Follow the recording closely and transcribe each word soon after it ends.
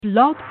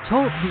Blog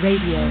Talk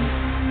Radio.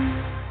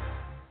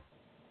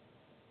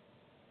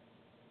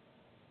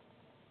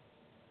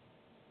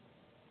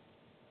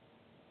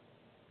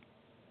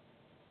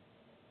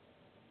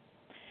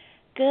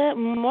 Good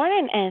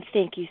morning, and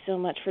thank you so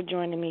much for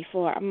joining me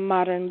for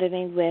Modern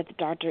Living with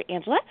Dr.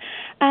 Angela.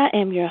 I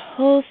am your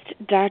host,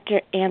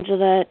 Dr.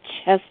 Angela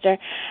Chester.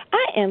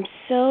 I am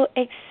so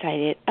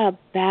excited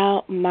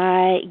about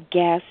my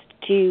guest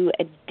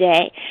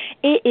today.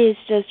 It is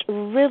just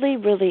really,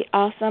 really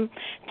awesome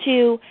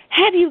to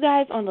have you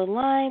guys on the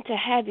line, to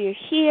have you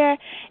here.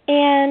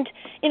 And,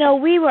 you know,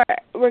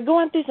 we're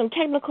going through some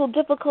technical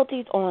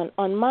difficulties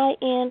on my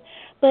end,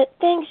 but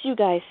thanks you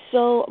guys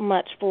so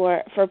much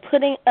for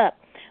putting up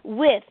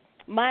with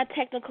my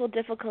technical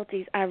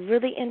difficulties. I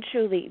really and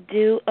truly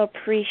do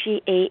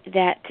appreciate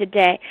that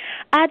today.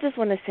 I just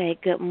want to say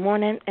good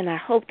morning, and I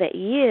hope that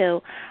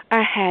you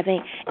are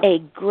having a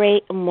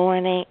great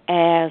morning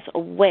as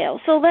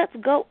well. So let's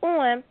go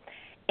on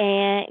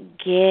and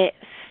get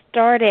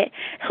started.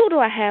 Who do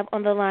I have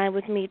on the line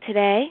with me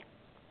today?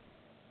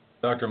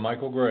 Dr.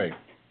 Michael Gray.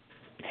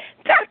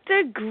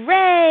 Dr.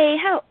 Gray,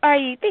 how are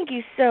you? Thank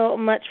you so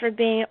much for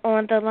being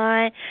on the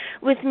line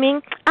with me.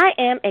 I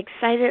am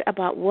excited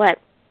about what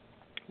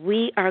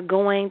we are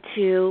going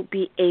to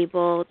be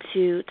able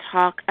to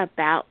talk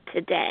about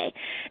today.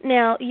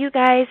 Now, you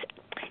guys,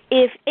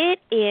 if it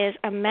is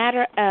a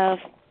matter of,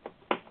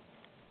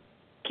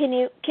 can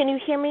you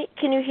hear me?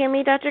 Can you hear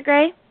me, Dr.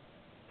 Gray?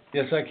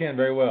 Yes, I can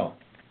very well.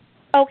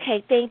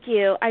 Okay, thank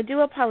you. I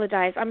do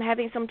apologize. I'm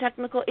having some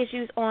technical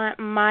issues on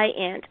my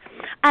end.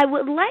 I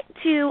would like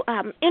to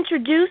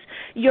introduce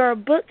your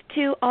book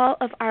to all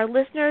of our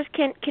listeners.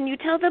 Can you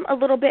tell them a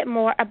little bit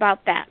more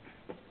about that?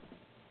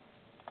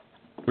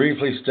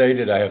 Briefly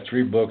stated, I have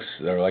 3 books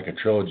that are like a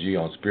trilogy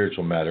on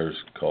spiritual matters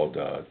called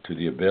To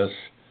the Abyss,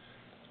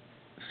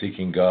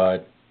 Seeking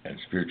God, and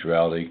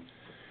Spirituality.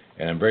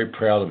 And I'm very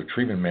proud of a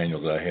treatment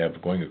manual that I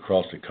have going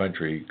across the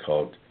country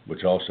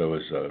which also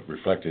is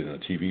reflected in a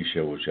TV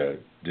show which I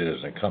did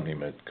as an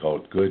accompaniment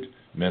called Good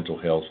Mental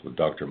Health with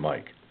Dr.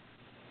 Mike.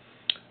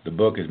 The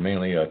book is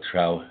mainly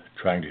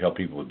trying to help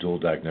people with dual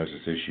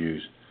diagnosis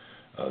issues,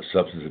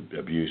 substance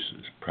abuse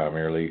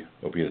primarily,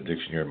 opiate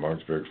addiction here in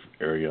Martinsburg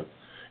area,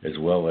 as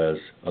well as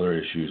other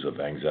issues of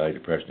anxiety,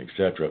 depression,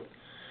 etc.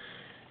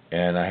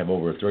 And I have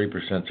over a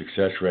 30%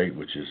 success rate,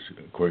 which is,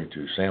 according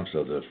to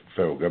SAMHSA, the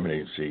federal government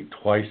agency,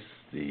 twice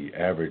the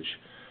average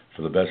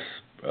for the best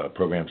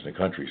programs in the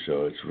country.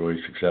 So it's really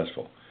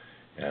successful,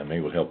 and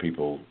maybe will help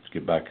people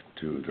get back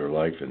to their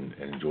life and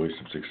enjoy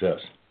some success.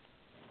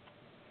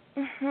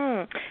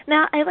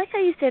 Now, I like how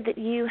you said that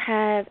you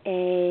have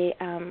a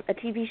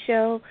TV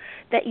show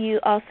that you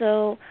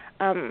also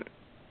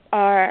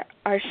are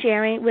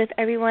sharing with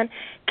everyone.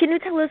 Can you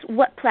tell us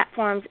what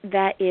platforms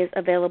that is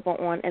available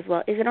on as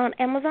well? Is it on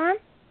Amazon?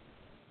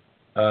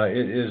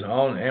 It is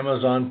on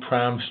Amazon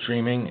Prime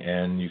streaming,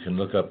 and you can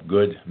look up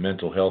Good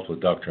Mental Health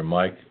with Dr.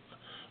 Mike,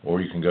 or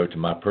you can go to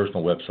my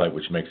personal website,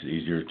 which makes it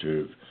easier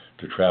to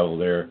travel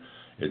there.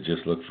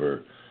 Just look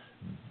for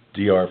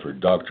DR for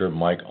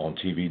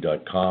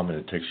drmikeontv.com, and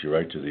it takes you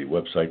right to the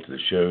website, to the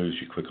shows.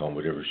 You click on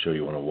whatever show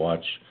you want to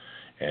watch,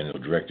 and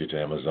it'll direct you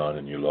to Amazon,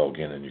 and you log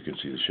in, and you can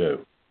see the show.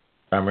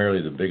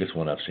 Primarily, the biggest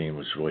one I've seen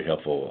was really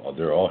helpful.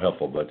 They're all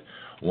helpful, but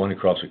one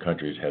across the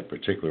country has had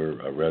particular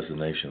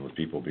resonance with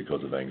people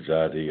because of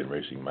anxiety and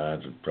racing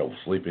minds and trouble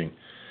sleeping.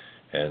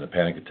 And the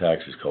panic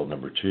attacks is called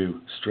number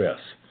 2, stress.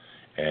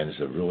 And it's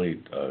a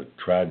really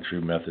tried and true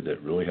method that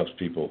really helps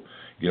people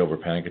get over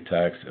panic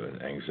attacks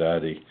and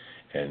anxiety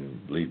and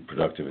lead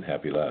productive and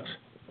happy lives.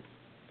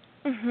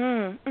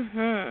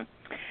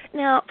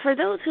 Now, for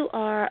those who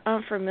are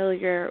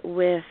unfamiliar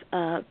with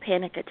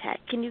panic attack,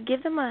 can you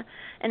give them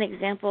an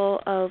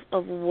example of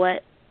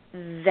what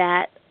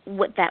that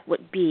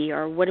would be,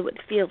 or what it would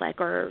feel like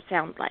or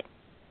sound like?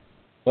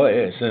 Well,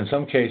 in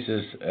some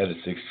cases, at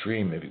its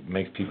extreme, it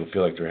makes people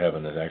feel like they're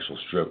having an actual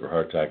stroke or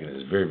heart attack, and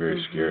it's very,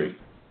 very scary.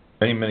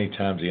 Many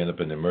times they end up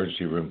in the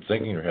emergency room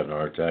thinking they're having a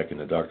heart attack, and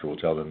the doctor will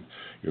tell them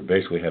you're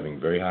basically having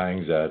very high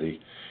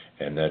anxiety,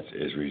 and that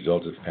is a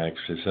result of panic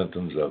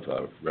symptoms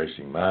of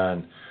racing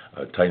mind,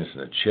 tightness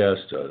in the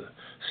chest,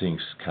 seeing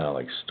kind of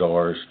like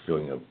stars,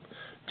 feeling a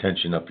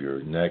tension up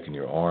your neck and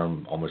your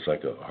arm, almost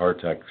like a heart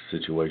attack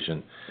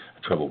situation,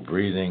 trouble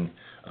breathing,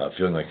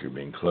 feeling like you're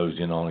being closed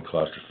in on and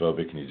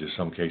claustrophobic, and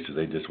some cases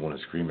they just want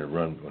to scream and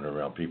run when they're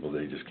around people.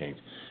 They just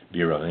can't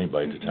be around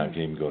anybody at the time,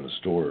 can't even go in the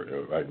store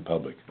right in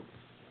public.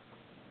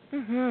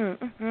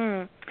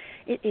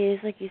 It is,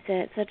 like you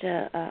said, such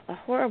a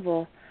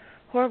horrible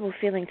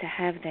feeling to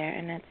have there,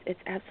 and it's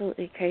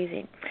absolutely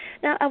crazy.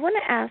 Now, I want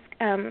to ask,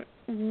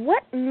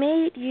 what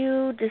made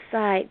you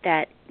decide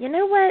that, you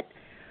know what,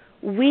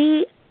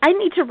 I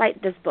need to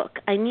write this book.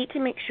 I need to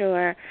make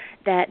sure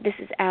that this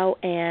is out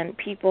and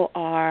people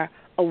are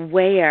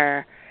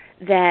aware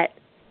that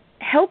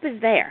help is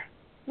there.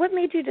 What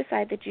made you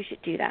decide that you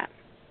should do that?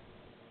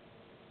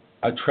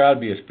 I try to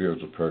be a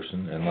spiritual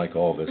person, and like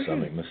all of us, I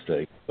make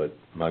mistakes, but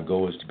my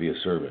goal is to be a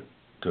servant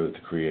to the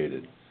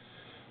Created.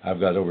 I've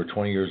got over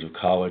 20 years of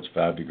college,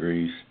 5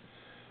 degrees,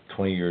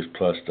 20 years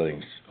plus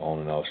studying on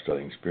and off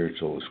studying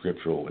spiritual,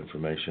 scriptural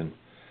information.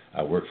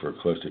 I worked for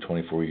close to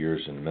 24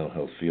 years in the mental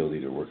health field,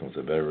 either working with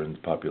the veterans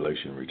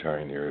population,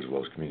 retiring there, as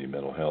well as community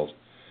mental health.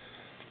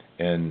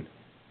 And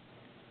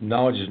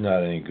knowledge is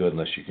not any good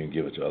unless you can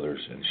give it to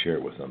others and share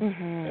it with them.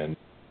 And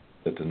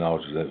that the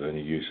knowledge is of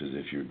any use is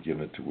if you're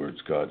giving it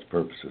towards God's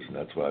purposes, and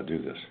that's why I do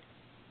this.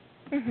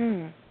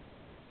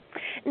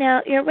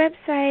 Now, your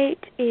website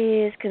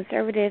is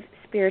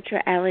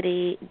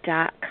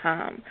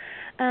conservativespirituality.com.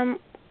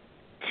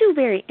 Two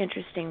very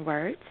interesting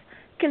words,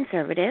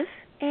 conservative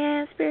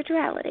and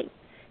spirituality.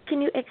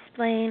 Can you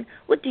explain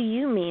what do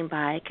you mean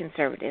by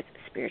conservative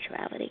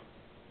spirituality?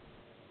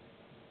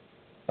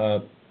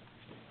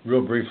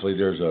 Real briefly,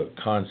 there's a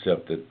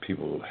concept that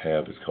people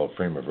have. It's called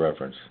frame of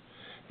reference.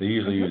 They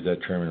usually use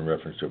that term in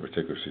reference to a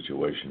particular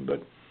situation,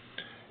 but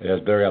it has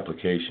better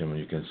application when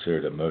you consider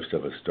that most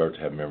of us start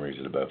to have memories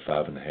at about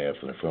 5 and a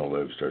half when the frontal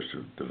lobe starts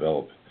to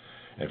develop.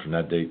 And from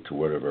that date to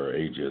whatever our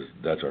age is,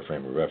 that's our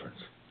frame of reference.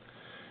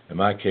 In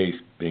my case,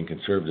 being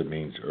conservative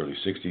means early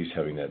 60s,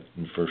 having that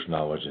first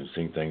knowledge and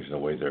seeing things in a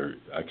way that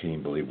I can't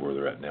even believe where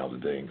they're at now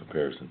today in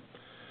comparison.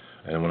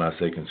 And when I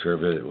say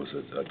conservative, it was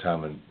a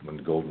time when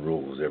the golden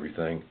rule was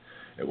everything.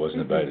 It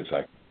wasn't about if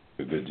I could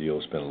do a good deal,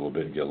 spend a little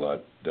bit and get a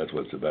lot. That's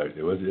what it's about. It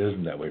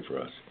isn't that way for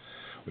us.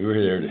 We were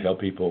there to help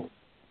people,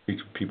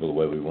 treat people the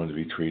way we wanted to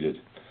be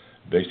treated.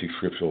 Basic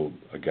scriptural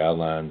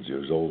guidelines,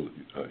 those old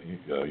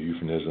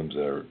euphemisms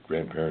that our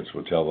grandparents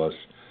would tell us,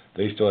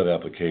 they still have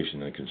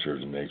application in a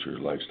conservative nature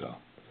lifestyle.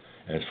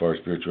 And as far as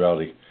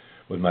spirituality,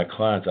 with my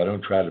clients, I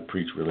don't try to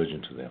preach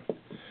religion to them.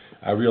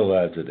 I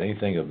realize that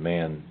anything of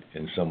man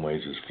in some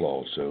ways is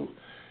flawed, so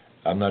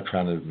I'm not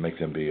trying to make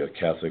them be a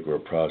Catholic or a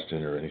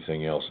Protestant or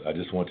anything else. I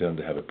just want them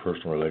to have a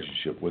personal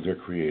relationship with their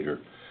Creator,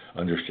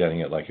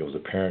 understanding it like it was a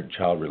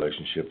parent-child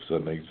relationship, so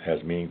it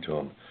has meaning to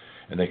them,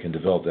 and they can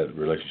develop that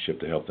relationship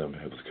to help them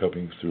with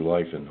coping through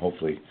life, and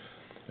hopefully,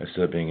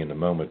 instead of being in the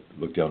moment,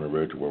 look down the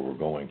road to where we're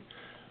going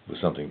with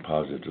something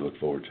positive to look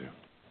forward to.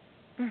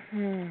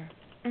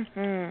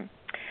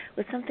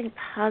 With something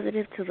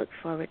positive to look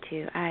forward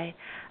to. I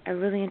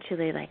really and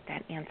truly like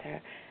that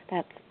answer.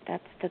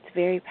 That's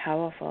very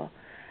powerful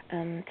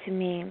to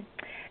me.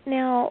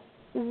 Now,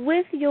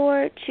 with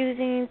your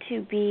choosing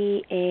to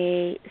be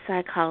a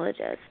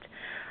psychologist,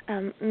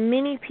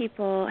 many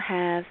people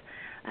have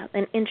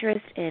an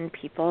interest in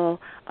people,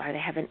 or they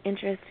have an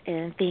interest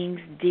in things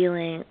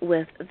dealing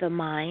with the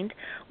mind.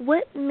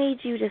 What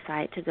made you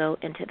decide to go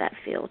into that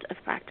field of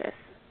practice?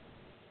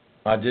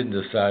 I didn't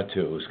decide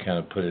to. It was kind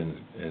of put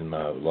in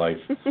my life.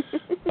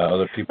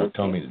 Other people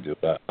told me to do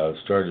it. I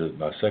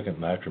started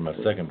after my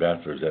second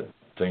bachelor's, that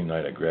same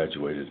night I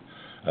graduated,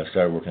 I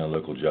started working on a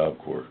local Job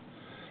Corps.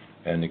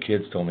 And the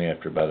kids told me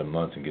after about a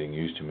month and getting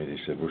used to me, they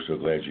said, "We're so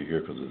glad you're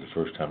here because it's the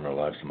first time in our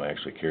lives somebody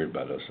actually cared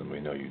about us, and we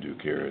know you do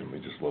care, and we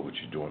just love what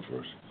you're doing for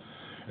us."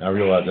 And I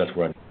realized that's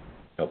where I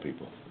help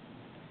people.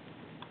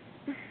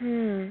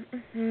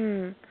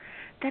 That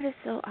is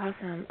so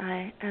awesome.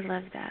 I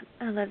love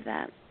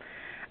that.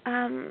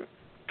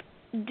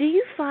 Do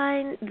you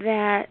find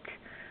that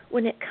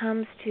when it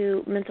comes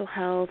to mental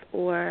health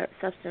or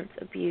substance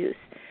abuse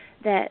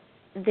that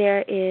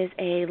there is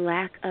a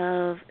lack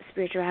of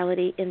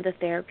spirituality in the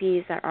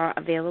therapies that are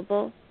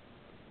available?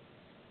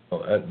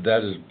 Well,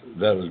 that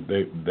was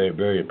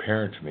very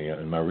apparent to me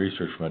in my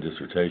research for my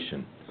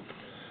dissertation.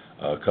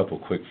 A couple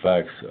quick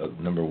facts.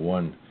 Number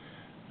one,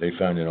 they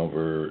found in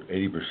over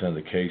 80% of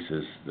the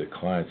cases that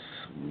clients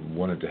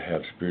wanted to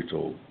have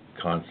spiritual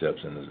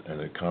concepts and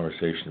a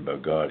conversation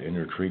about God in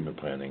their treatment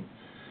planning,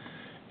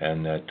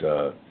 and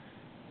that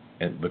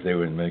but they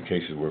were in many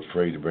cases were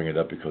afraid to bring it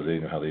up because they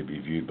didn't know how they'd be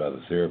viewed by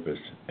the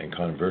therapist. And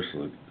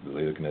conversely,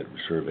 looking at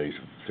surveys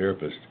of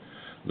therapists,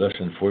 less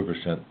than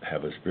 40%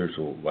 have a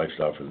spiritual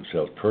lifestyle for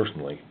themselves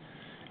personally,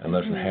 and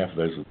less than half of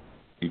those are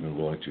even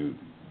willing to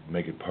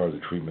make it part of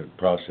the treatment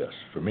process.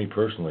 For me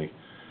personally,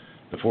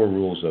 the 4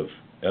 rules of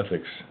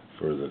ethics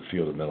for the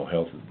field of mental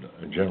health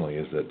generally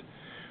is that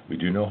we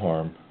do no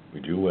harm,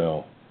 we do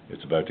well,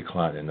 it's about the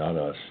client and not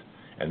us,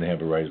 and they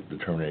have a right of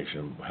determination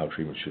of how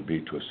treatment should be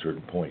to a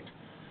certain point.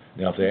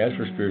 Now, if they ask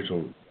for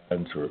spiritual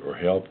guidance or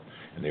help,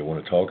 and they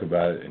want to talk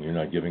about it, and you're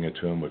not giving it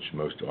to them, which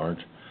most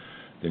aren't,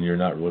 then you're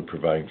not really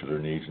providing for their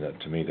needs, and that,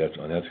 to me, that's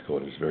unethical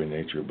in its very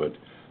nature, but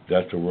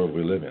that's the world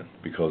we live in,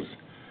 because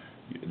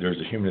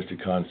there's a humanistic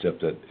concept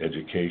that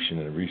education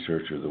and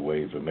research are the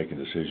way of making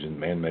decisions.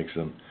 Man makes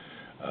them.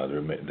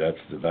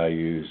 That's the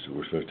values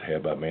we're supposed to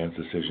have by man's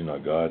decision,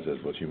 not God's.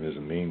 That's what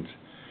humanism means.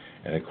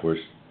 And, of course,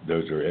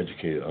 those that are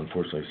educated,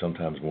 unfortunately,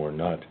 sometimes more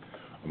not,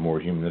 are more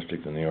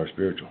humanistic than they are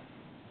spiritual.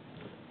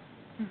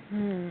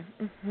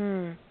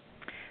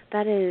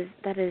 That is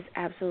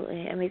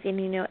absolutely amazing.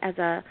 You know, as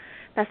a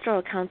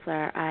pastoral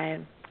counselor, I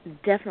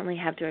definitely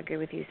have to agree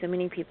with you. So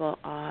many people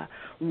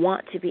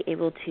want to be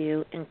able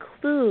to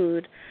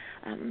include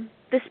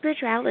the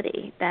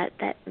spirituality that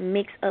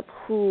makes up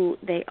who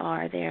they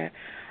are, their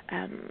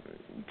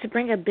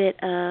bring a bit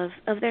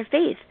of their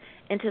faith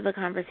into the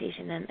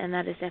conversation, and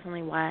that is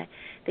definitely why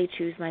they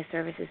choose my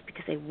services,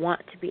 because they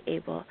want to be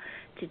able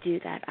to do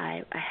that.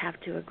 I have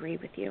to agree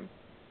with you.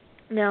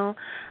 Now,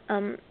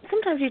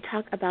 sometimes you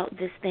talk about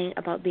this thing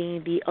about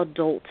being the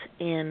adult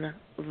in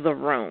the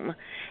room,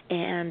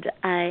 and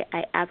I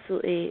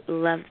absolutely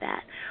love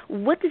that.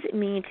 What does it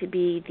mean to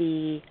be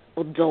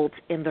the adult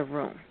in the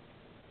room?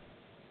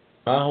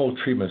 My whole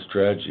treatment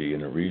strategy,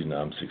 and the reason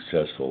I'm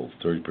successful,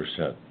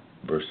 30%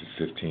 versus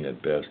 15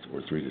 at best,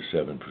 or 3 to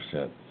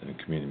 7% in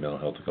the community mental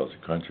health across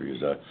the country,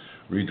 is I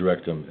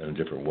redirect them in a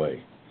different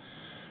way.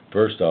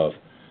 First off,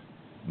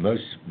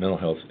 most mental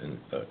health in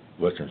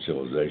Western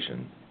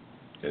civilization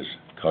is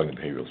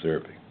cognitive behavioral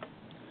therapy.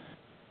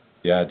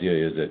 The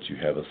idea is that you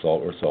have a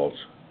thought or thoughts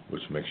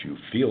which makes you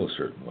feel a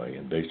certain way,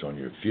 and based on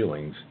your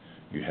feelings,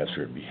 you have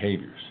certain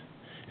behaviors.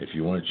 If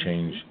you want to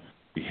change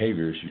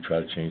behaviors, you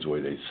try to change the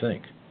way they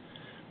think.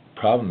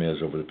 Problem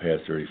is, over the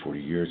past 30, 40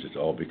 years, it's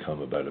all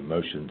become about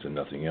emotions and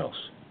nothing else.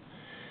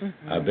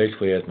 I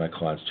basically ask my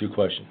clients 2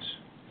 questions.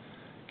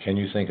 Can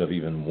you think of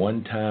even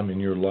one time in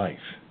your life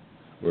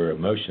where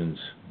emotions,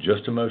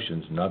 just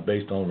emotions, not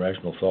based on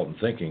rational thought and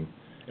thinking,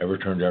 ever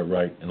turned out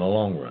right in the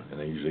long run? And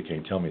they usually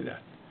can't tell me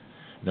that.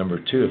 Number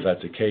 2, if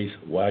that's the case,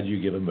 why do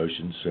you give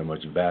emotions so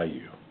much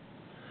value?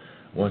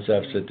 Once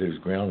I've set those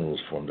ground rules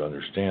for them to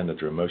understand that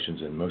their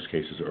emotions in most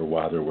cases are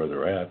why they're where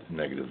they're at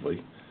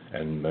negatively,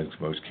 and in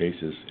most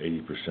cases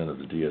 80% of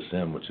the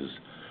DSM, which is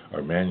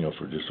our manual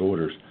for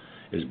disorders,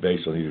 is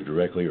based on either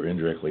directly or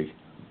indirectly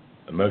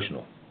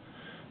emotional.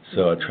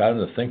 So I try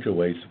them to think their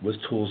way with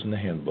tools in the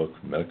handbook,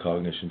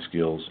 metacognition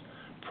skills,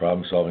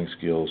 problem-solving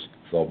skills,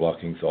 thought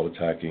blocking, thought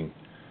attacking,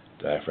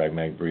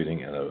 diaphragmatic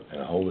breathing, and a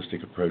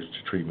holistic approach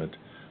to treatment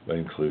that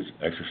includes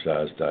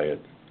exercise,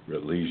 diet,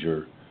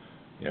 leisure,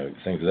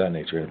 things of that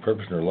nature, and a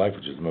purpose in their life,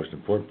 which is the most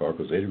important part,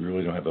 because they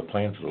really don't have a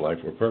plan for their life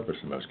or purpose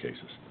in most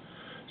cases.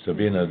 So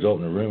being an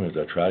adult in the room is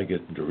I try to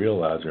get them to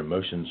realize their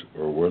emotions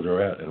or where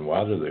they're at and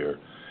why they're there,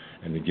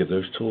 and to give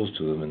those tools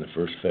to them in the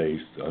first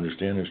phase, to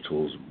understand those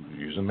tools,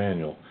 use a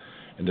manual,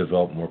 and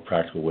develop more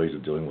practical ways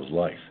of dealing with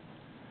life.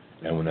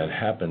 And when that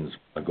happens,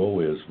 my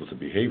goal is, with the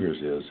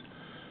behaviors is,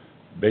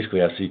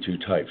 basically I see 2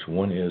 types.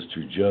 One is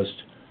to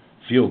just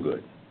feel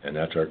good, and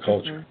that's our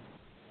culture.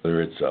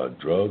 Whether it's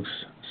drugs,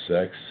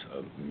 sex,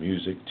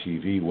 music,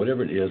 TV,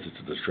 whatever it is, it's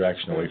a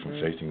distraction away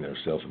from facing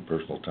themselves and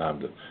personal time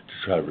to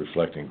try to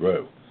reflect and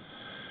grow.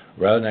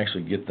 Rather than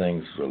actually get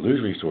things or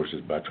lose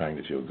resources by trying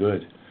to feel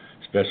good,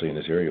 especially in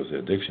this area with the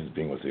addictions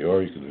being what they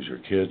are, you can lose your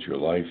kids, your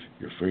life,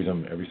 your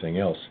freedom, everything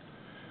else.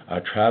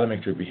 I try to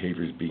make their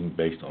behaviors being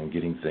based on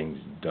getting things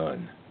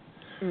done,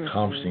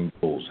 accomplishing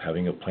goals,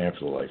 having a plan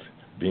for life,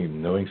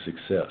 knowing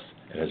success.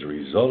 And as a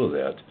result of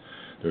that,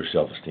 their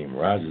self-esteem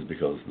rises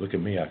because, look at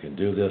me, I can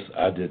do this,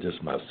 I did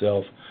this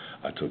myself,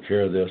 I took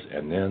care of this,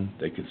 and then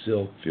they can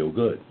still feel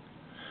good.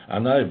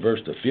 I'm not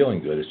averse to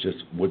feeling good, it's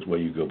just which way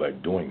you go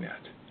about doing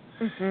that.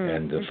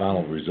 And the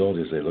final result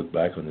is they look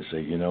back and they say,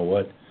 you know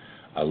what,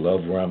 I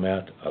love where I'm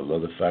at, I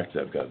love the fact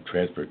that I've got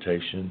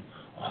transportation,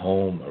 a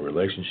home, a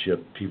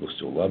relationship, people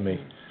still love me.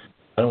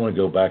 I don't want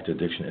to go back to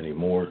addiction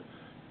anymore,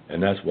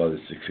 and that's why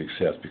it's a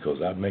success,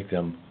 because I make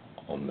them,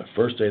 on the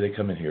first day they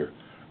come in here,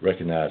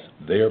 recognize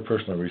they are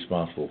personally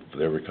responsible for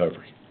their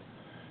recovery.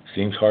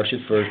 Seems harsh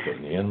at first, but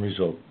in the end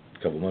result, a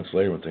couple of months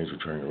later when things are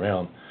turning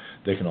around,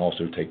 they can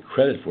also take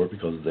credit for it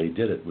because they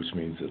did it, which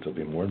means that they'll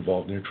be more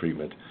involved in their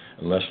treatment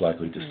and less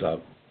likely to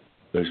stop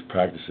those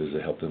practices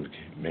that help them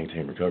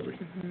maintain recovery.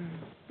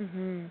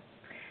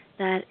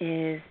 That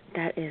is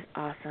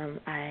awesome.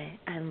 I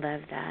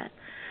love that.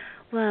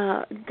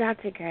 Well,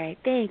 Dr. Gray,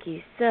 thank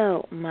you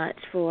so much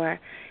for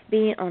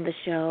being on the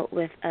show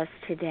with us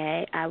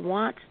today. I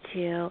want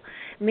to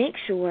make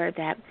sure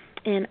that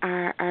in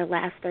our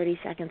last 30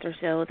 seconds or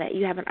so that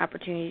you have an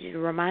opportunity to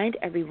remind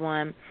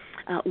everyone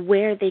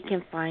where they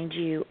can find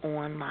you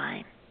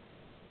online.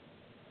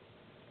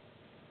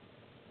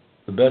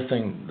 The best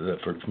thing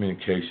for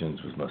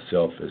communications with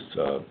myself is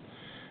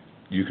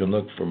you can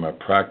look for my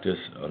practice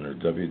under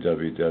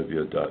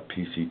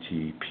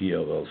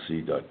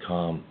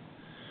www.pctpllc.com.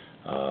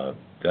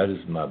 That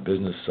is my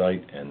business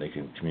site, and they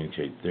can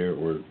communicate there,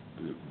 or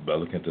by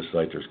looking at the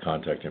site, there's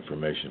contact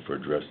information for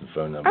address and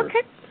phone number.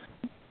 Okay.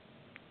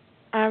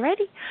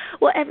 Alrighty.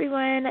 Well,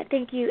 everyone,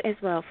 thank you as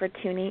well for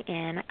tuning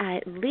in.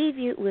 I leave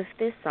you with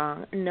this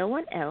song, No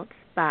One Else,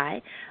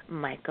 by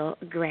Michael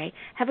Gray.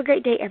 Have a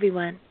great day,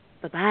 everyone.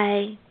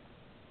 Bye-bye.